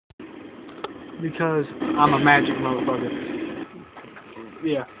Because I'm a magic motherfucker.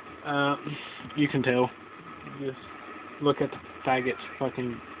 Yeah, you can tell. Just look at the faggot's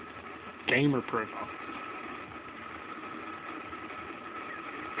fucking gamer profile.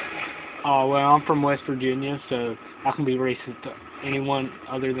 Oh, well, I'm from West Virginia, so I can be racist to anyone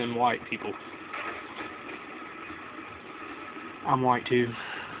other than white people. I'm white too.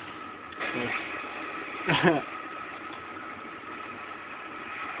 So.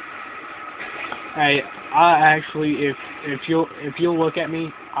 Hey, I actually, if you'll look at me,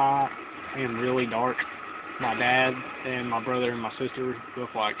 I am really dark. My dad and my brother and my sister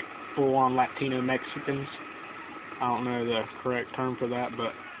look like full-on Latino Mexicans. I don't know the correct term for that,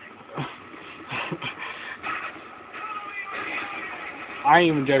 but I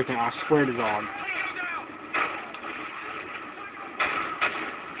ain't even joking. I swear to God.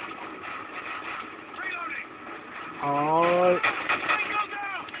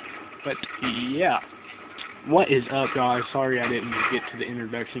 But yeah, what is up, guys? Sorry I didn't get to the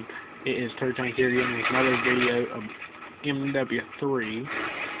introduction. It is Tank here again with another video of Mw3.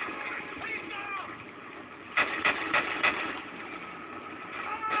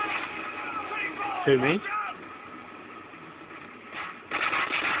 Who, me?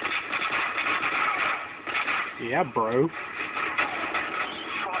 Yeah, bro.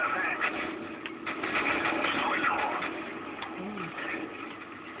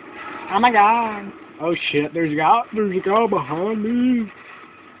 Oh my God! Oh shit! There's a guy behind me.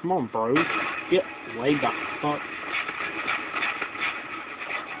 Come on, bro. Get laid the fuck.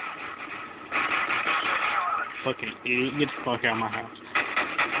 Fucking idiot! Get the fuck out of my house.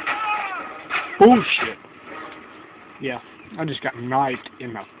 Bullshit. Yeah, I just got knifed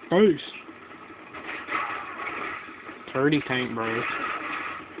in the face. 30 tank, bro.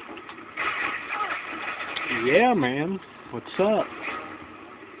 Yeah, man. What's up?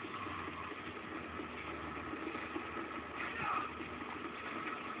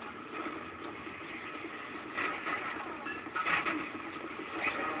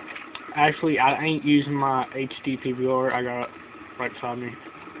 Actually, I ain't using my HD PVR. I got it right beside me.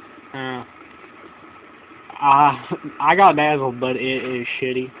 I got dazzled, but it is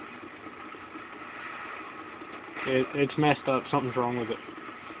shitty. It's messed up. Something's wrong with it.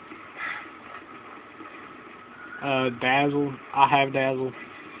 Dazzle. I have dazzle.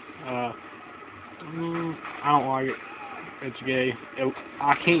 I don't like it. It's gay.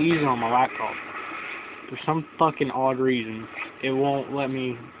 I can't use it on my laptop. For some fucking odd reason, it won't let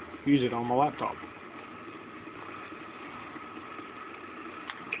me use it on my laptop.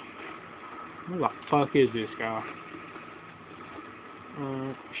 Who the fuck is this guy?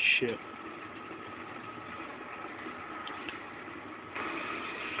 Shit.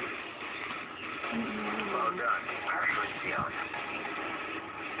 Well done.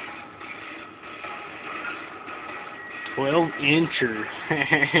 12-incher.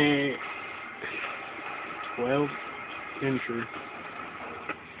 12-incher.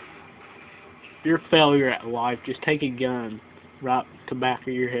 You're a failure at life. Just take a gun right to the back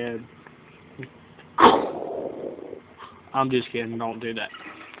of your head. I'm just kidding. Don't do that.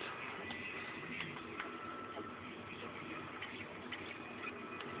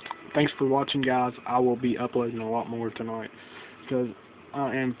 Thanks for watching, guys. I will be uploading a lot more tonight because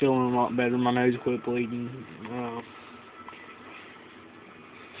I am feeling a lot better. My nose quit bleeding.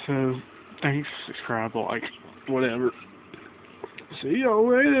 So, thanks. Subscribe, like, whatever. See y'all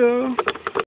later.